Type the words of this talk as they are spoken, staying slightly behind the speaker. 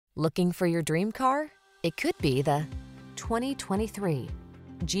Looking for your dream car? It could be the 2023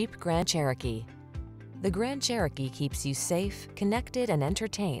 Jeep Grand Cherokee. The Grand Cherokee keeps you safe, connected, and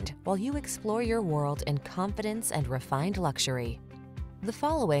entertained while you explore your world in confidence and refined luxury. The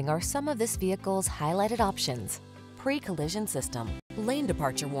following are some of this vehicle's highlighted options: pre-collision system, lane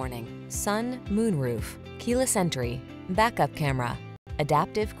departure warning, sun, moonroof, keyless entry, backup camera,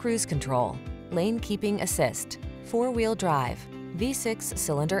 adaptive cruise control, lane keeping assist, four-wheel drive, V6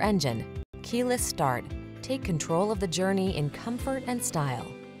 cylinder engine, keyless start. Take control of the journey in comfort and style.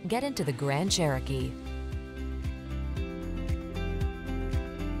 Get into the Grand Cherokee.